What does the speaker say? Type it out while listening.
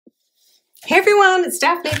Hey everyone, it's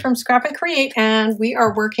Daphne from Scrap and Create, and we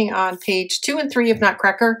are working on page 2 and 3 of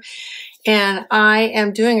Nutcracker. And I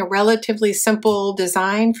am doing a relatively simple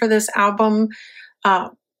design for this album,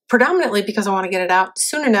 predominantly because I want to get it out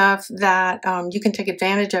soon enough that you can take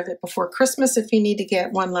advantage of it before Christmas if you need to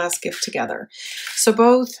get one last gift together. So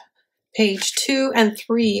both page 2 and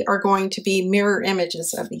 3 are going to be mirror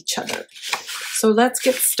images of each other. So let's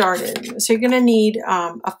get started. So you're going to need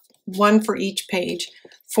one for each page.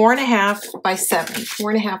 4.5 by 7,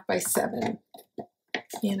 4.5 by 7.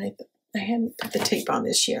 And I hadn't put the tape on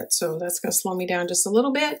this yet, so that's going to slow me down just a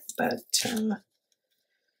little bit, but we'll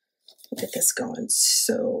get this going.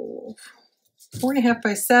 So 4.5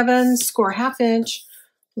 by 7, score 1/2 inch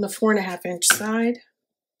on the 4.5 inch side.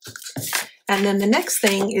 And then the next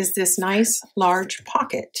thing is this nice large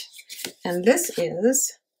pocket. And this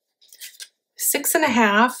is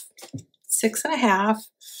 6.5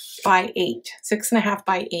 by 8, 6.5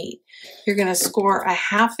 by 8. You're going to score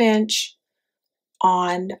 1/2 inch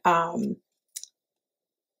on the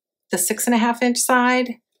 6.5 inch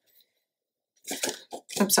side.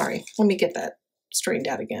 I'm sorry, let me get that straightened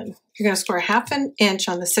out again. You're going to score 1/2 inch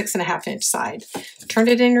on the 6.5 inch side. Turn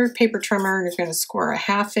it in your paper trimmer, and you're going to score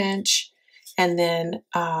 1/2 inch, and then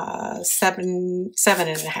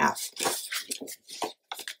 7.5.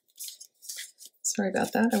 Sorry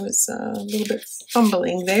about that. I was a little bit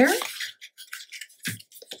fumbling there.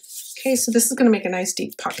 Okay, so this is going to make a nice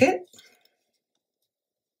deep pocket.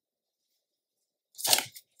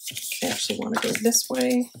 I actually want to go this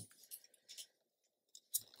way.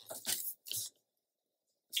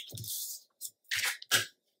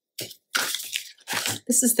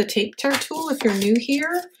 This is the tape tear tool if you're new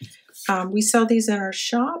here. We sell these in our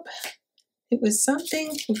shop. It was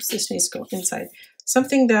something, oops, this needs to go inside.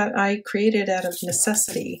 Something that I created out of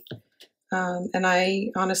necessity. And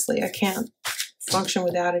I can't function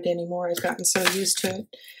without it anymore. I've gotten so used to it.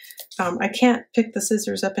 I can't pick the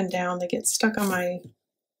scissors up and down. They get stuck on my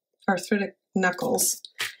arthritic knuckles.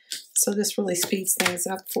 So this really speeds things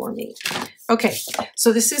up for me. Okay,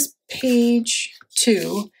 so this is page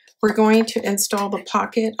 2. We're going to install the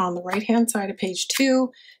pocket on the right-hand side of page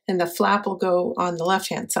 2, and the flap will go on the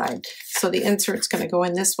left-hand side. So the insert's going to go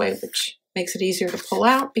in this way, which makes it easier to pull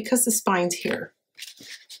out because the spine's here.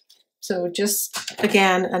 So just,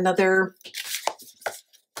 again, another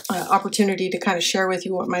opportunity to kind of share with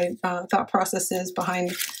you what my thought process is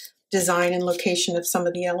behind design and location of some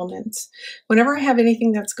of the elements. Whenever I have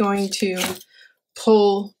anything that's going to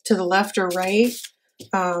pull to the left or right,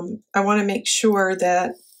 I want to make sure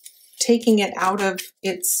that taking it out of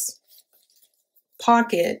its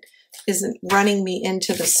pocket isn't running me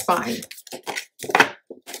into the spine.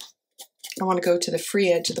 I want to go to the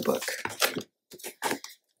free edge of the book.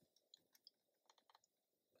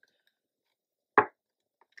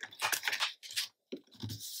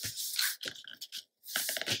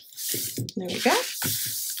 There we go.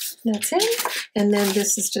 That's it. And then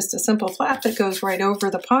this is just a simple flap that goes right over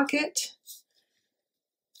the pocket.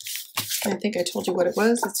 I think I told you what it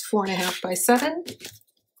was. It's 4.5 by 7.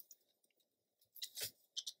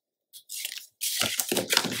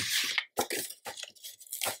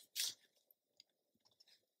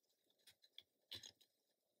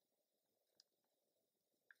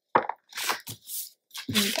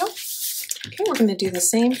 There we go. Okay, we're going to do the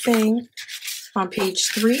same thing on page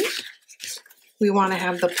 3. We want to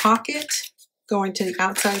have the pocket going to the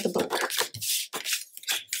outside of the book.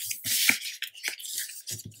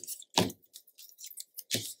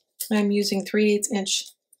 I'm using 3/8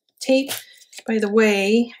 inch tape. By the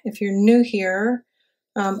way, if you're new here,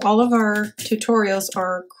 all of our tutorials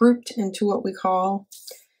are grouped into what we call,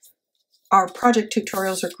 our project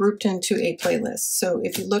tutorials are grouped into a playlist. So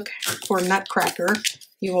if you look for Nutcracker,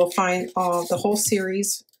 you will find the whole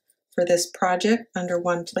series for this project under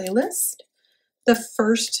one playlist. The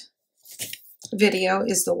first video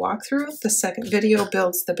is the walkthrough. The second video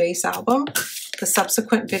builds the base album. The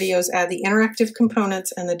subsequent videos add the interactive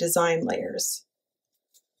components and the design layers.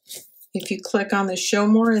 If you click on the show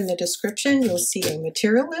more in the description, you'll see a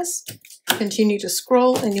material list. Continue to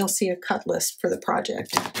scroll and you'll see a cut list for the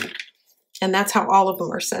project. And that's how all of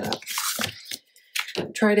them are set up.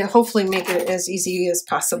 Try to hopefully make it as easy as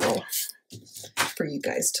possible for you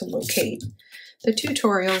guys to locate the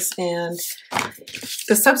tutorials and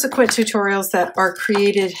the subsequent tutorials that are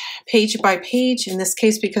created page by page. In this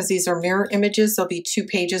case, because these are mirror images, there'll be 2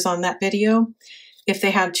 pages on that video. If they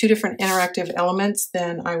had 2 different interactive elements,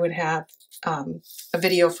 then I would have a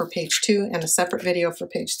video for page 2 and a separate video for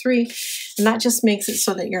page 3. And that just makes it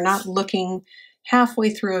so that you're not looking halfway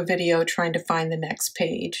through a video trying to find the next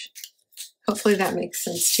page. Hopefully that makes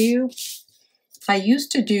sense to you. I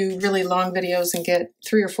used to do really long videos and get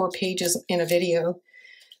 3 or 4 pages in a video,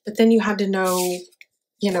 but then you had to know,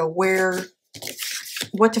 you know,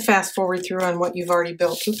 what to fast forward through on what you've already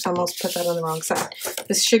built. Oops, I almost put that on the wrong side.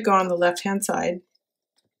 This should go on the left-hand side.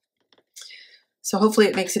 So hopefully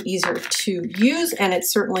it makes it easier to use, and it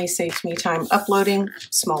certainly saves me time uploading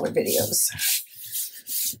smaller videos.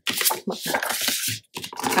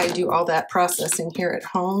 I do all that processing here at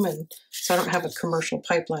home, and so I don't have a commercial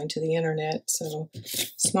pipeline to the internet, so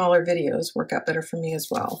smaller videos work out better for me as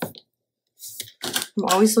well. I'm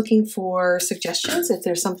always looking for suggestions. If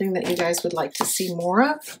there's something that you guys would like to see more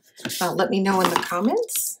of, let me know in the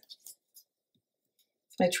comments.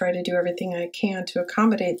 I try to do everything I can to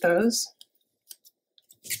accommodate those.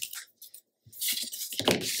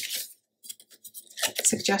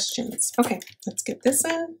 Suggestions. Okay, let's get this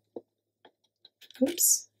in.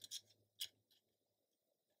 Oops.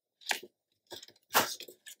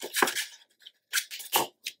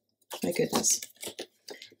 My goodness.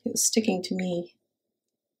 It was sticking to me.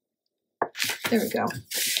 There we go.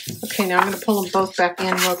 Okay, now I'm going to pull them both back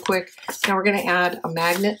in real quick. Now we're going to add a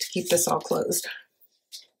magnet to keep this all closed.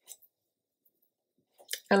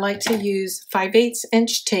 I like to use 5/8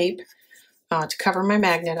 inch tape to cover my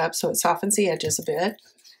magnet up so it softens the edges a bit.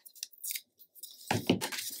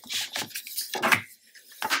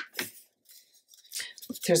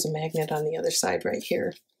 There's a magnet on the other side right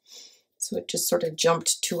here. So it just sort of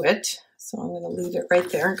jumped to it. So I'm going to leave it right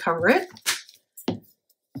there and cover it.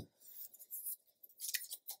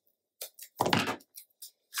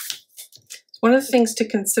 One of the things to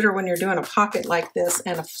consider when you're doing a pocket like this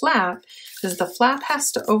and a flap is the flap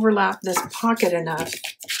has to overlap this pocket enough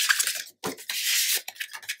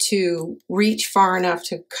to reach far enough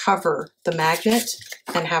to cover the magnet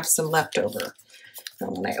and have some leftover.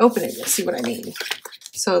 And when I open it, you'll see what I mean.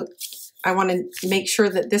 So I want to make sure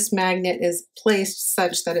that this magnet is placed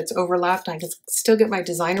such that it's overlapped. I can still get my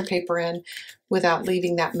designer paper in without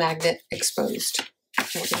leaving that magnet exposed. And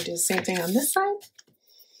we're going to do the same thing on this side.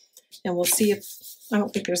 And we'll see if, I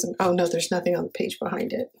don't think there's oh no, there's nothing on the page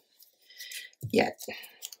behind it yet.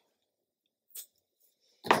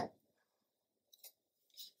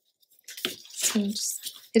 So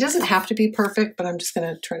it doesn't have to be perfect, but I'm just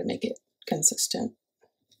going to try to make it consistent.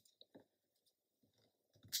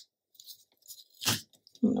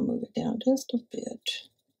 I'm going to move it down just a bit.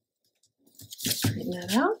 Straighten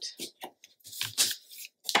that out.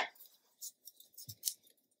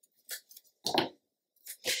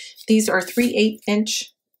 These are 3/8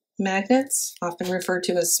 inch magnets, often referred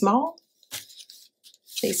to as small.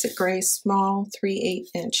 Basic gray, small, 3/8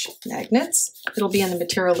 inch magnets. It'll be in the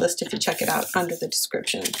material list if you check it out under the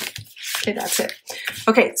description. Okay, that's it.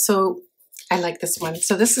 Okay, so I like this one.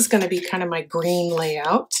 So this is going to be kind of my green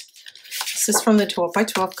layout. This is from the 12 by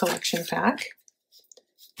 12 collection pack.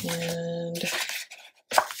 And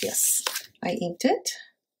yes, I inked it.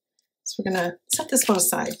 So we're going to set this one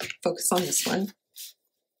aside, focus on this one.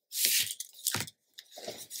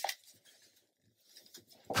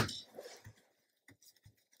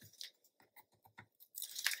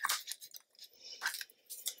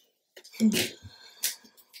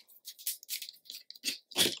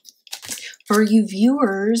 For you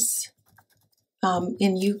viewers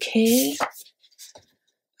in UK,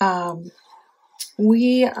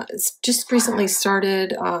 we just recently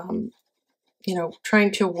started, you know,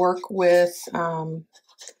 trying to work with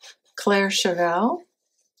Claire Chevelle.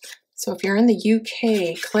 So if you're in the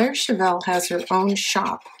UK, Claire Chevelle has her own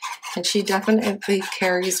shop, and she definitely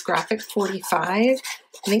carries Graphic 45.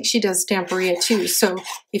 I think she does Stamperia too. So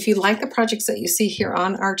if you like the projects that you see here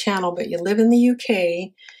on our channel, but you live in the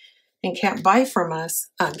UK and can't buy from us,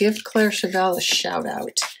 give Claire Chevelle a shout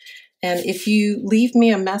out. And if you leave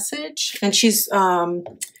me a message, and she's,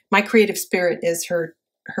 My Creative Spirit is her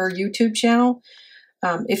YouTube channel.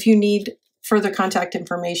 If you need further contact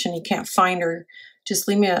information, you can't find her, just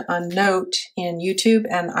leave me a note in YouTube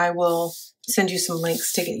and I will send you some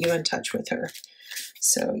links to get you in touch with her.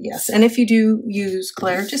 So yes, and if you do use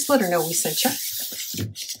Claire, just let her know we sent you.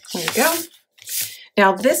 There you go.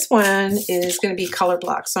 Now this one is going to be color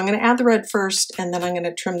block. So I'm going to add the red first and then I'm going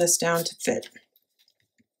to trim this down to fit.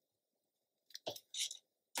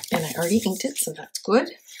 And I already inked it, so that's good.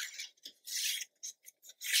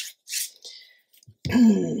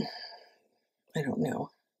 I don't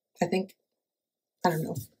know. I don't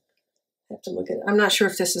know. I have to look at it. I'm not sure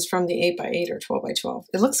if this is from the 8 by 8 or 12 by 12.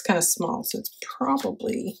 It looks kind of small, so it's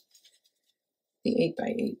probably the 8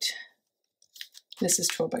 by 8. This is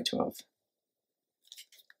 12 by 12.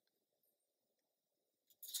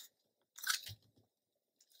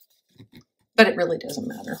 but it really doesn't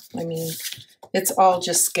matter. I mean, it's all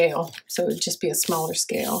just scale, so it would just be a smaller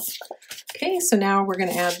scale. Okay, so now we're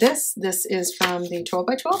going to add this. This is from the 12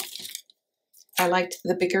 by 12. I liked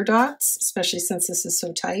the bigger dots, especially since this is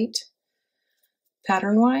so tight,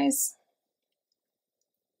 pattern-wise.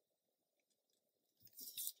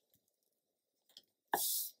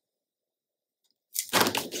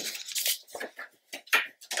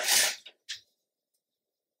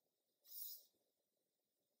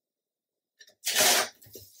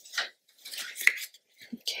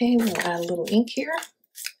 Okay, we'll add a little ink here.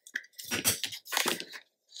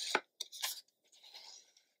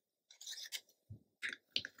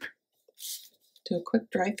 Do a quick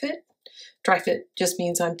dry fit. Dry fit just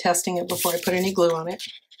means I'm testing it before I put any glue on it.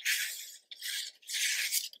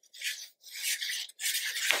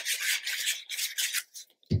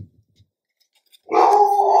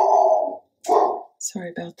 Sorry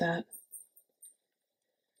about that.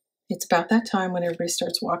 It's about that time when everybody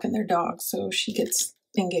starts walking their dog, so she gets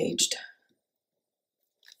engaged.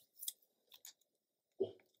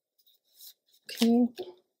 Okay.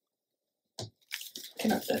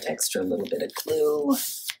 Get off that extra little bit of glue.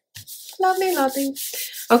 Lovely, lovely.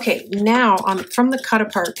 Okay, now from the cut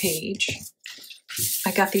apart page,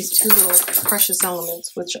 I got these two little precious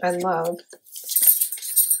elements, which I love.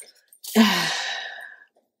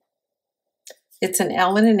 It's an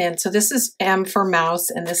L and an N. So this is M for mouse,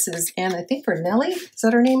 and this is N, I think, for Nellie. Is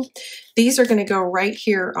that her name? These are going to go right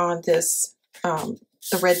here on this,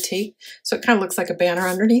 the red tape. So it kind of looks like a banner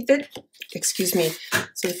underneath it. Excuse me.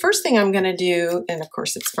 So the first thing I'm going to do, and of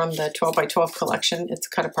course it's from the 12 by 12 collection, it's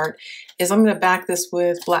cut apart, is I'm going to back this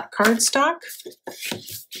with black cardstock.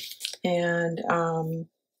 And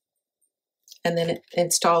then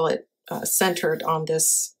install it centered on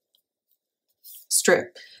this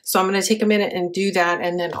strip. So I'm going to take a minute and do that.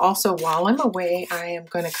 And then also while I'm away, I am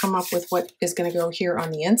going to come up with what is going to go here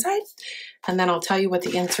on the inside. And then I'll tell you what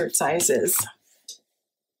the insert size is.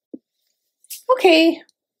 Okay,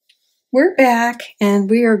 we're back and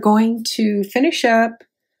we are going to finish up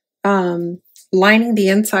lining the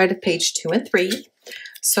inside of page 2 and 3.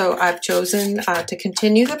 So I've chosen to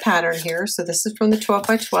continue the pattern here. So this is from the 12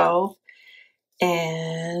 by 12.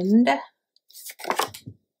 And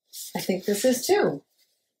I think this is too.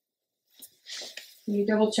 Can you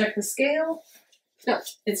double check the scale? No,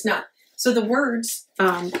 it's not. So the words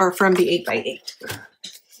are from the 8 by 8.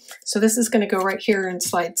 So this is going to go right here and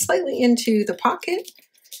slide slightly into the pocket.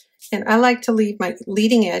 And I like to leave my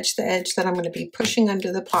leading edge, the edge that I'm going to be pushing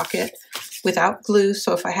under the pocket, without glue.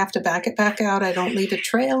 So if I have to back it back out, I don't leave a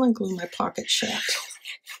trail and glue my pocket shut.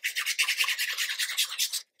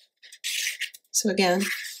 So again,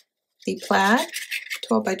 the plaid,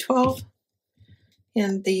 12 by 12,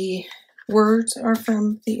 and the words are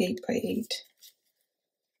from the 8 by 8.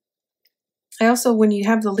 I also, when you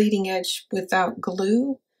have the leading edge without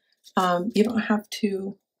glue, you don't have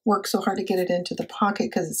to work so hard to get it into the pocket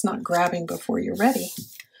because it's not grabbing before you're ready.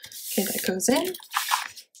 Okay, that goes in.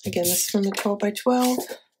 Again, this is from the 12 by 12.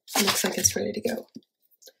 It looks like it's ready to go.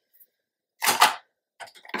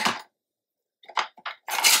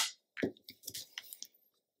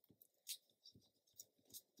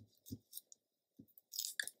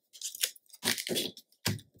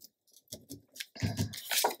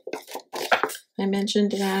 I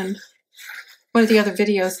mentioned in one of the other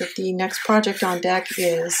videos that the next project on deck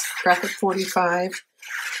is Graphic 45,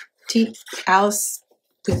 Tea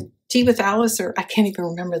with Alice, or I can't even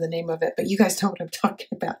remember the name of it, but you guys know what I'm talking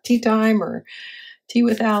about. Tea Time or Tea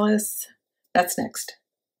with Alice. That's next.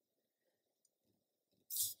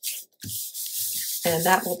 And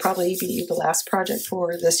that will probably be the last project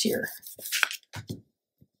for this year.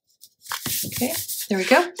 Okay, there we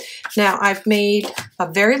go. Now I've made a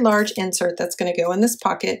very large insert that's going to go in this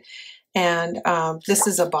pocket, and this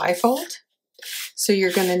is a bifold. So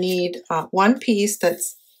you're going to need one piece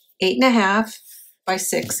that's 8.5 by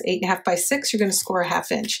 6. 8.5 by 6, you're going to score a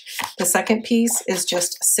 1/2 inch. The second piece is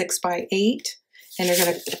just 6 by 8, and you're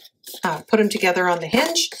going to put them together on the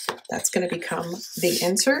hinge. That's going to become the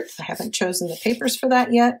insert. I haven't chosen the papers for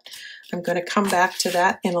that yet. I'm going to come back to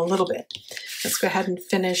that in a little bit. Let's go ahead and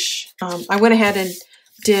finish. I went ahead and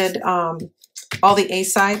did all the A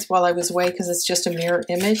sides while I was away because it's just a mirror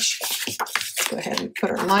image. Go ahead and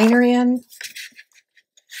put our liner in.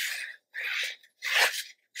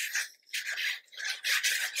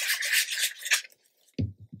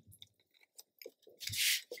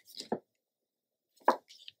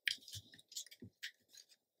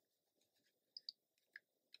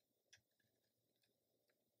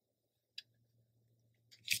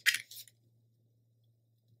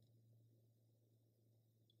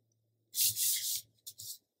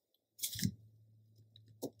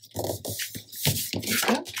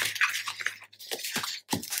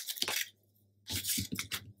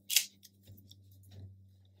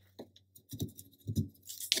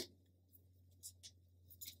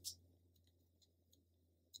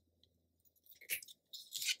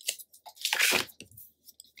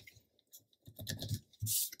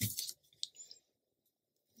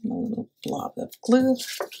 a little blob of glue.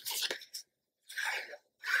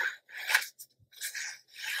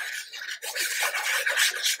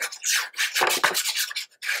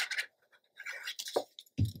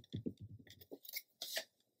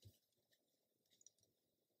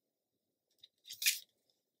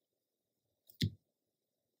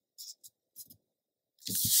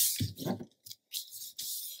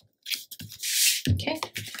 Okay,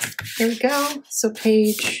 there we go. So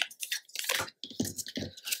page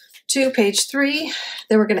 2, page 3.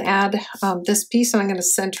 Then we're going to add this piece, and I'm going to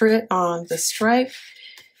center it on the stripe.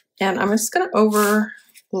 And I'm just going to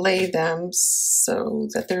overlay them so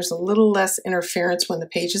that there's a little less interference when the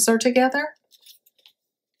pages are together.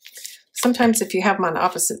 Sometimes if you have them on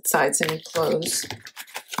opposite sides and you close,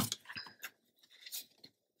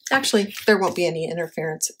 actually, there won't be any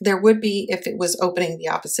interference. There would be if it was opening the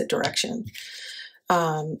opposite direction.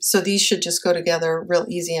 So these should just go together real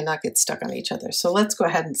easy and not get stuck on each other. So let's go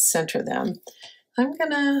ahead and center them. I'm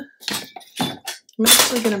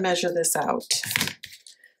actually gonna measure this out.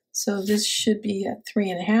 So this should be at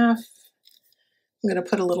 3.5. I'm gonna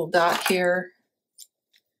put a little dot here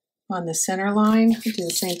on the center line. I'll do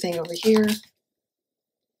the same thing over here.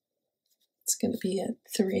 It's gonna be at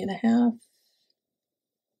 3.5.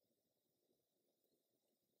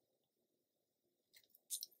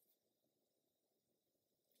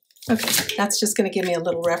 Okay, that's just going to give me a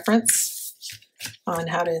little reference on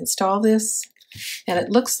how to install this. And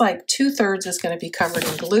it looks like 2/3 is going to be covered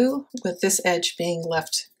in glue, with this edge being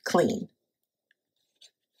left clean.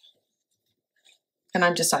 And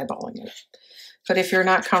I'm just eyeballing it. But if you're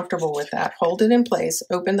not comfortable with that, hold it in place,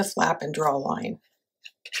 open the flap, and draw a line.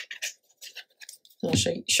 And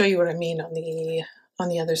I'll show you what I mean on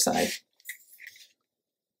the other side.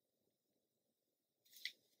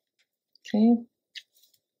 Okay.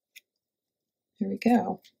 There we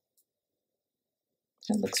go.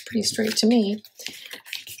 That looks pretty straight to me.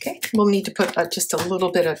 Okay, we'll need to put just a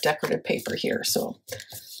little bit of decorative paper here, so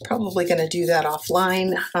probably going to do that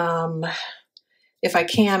offline. If I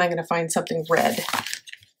can, I'm going to find something red.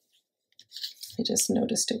 I just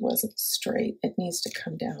noticed it wasn't straight. It needs to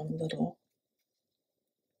come down a little,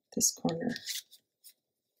 this corner.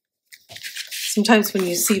 Sometimes when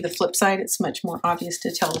you see the flip side, it's much more obvious to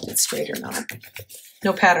tell if it's straight or not.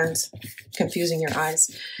 No patterns confusing your eyes.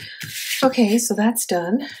 Okay, so that's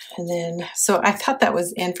done. And then, so I thought that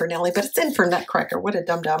was in for Nellie, but it's in for Nutcracker. What a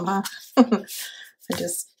dum-dum, huh? I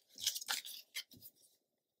just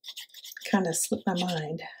kind of slipped my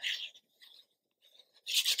mind.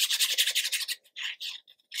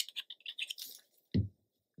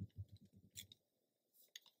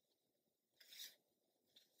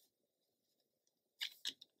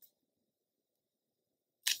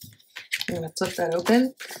 I'm going to flip that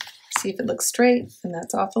open, see if it looks straight, and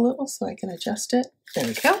that's off a little so I can adjust it. There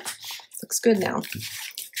we go. Looks good now.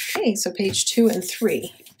 Okay, so page 2 and 3.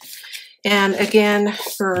 And again,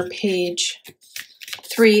 for page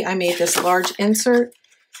 3, I made this large insert.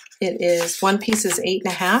 It is, one piece is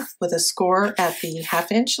 8.5 with a score at the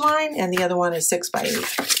 1/2 inch line, and the other one is 6 by 8.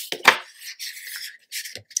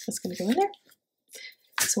 That's going to go in there.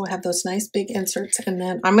 So we'll have those nice big inserts, and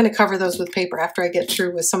then I'm going to cover those with paper after I get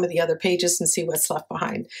through with some of the other pages and see what's left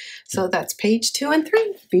behind. So that's page 2 and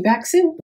 3. Be back soon.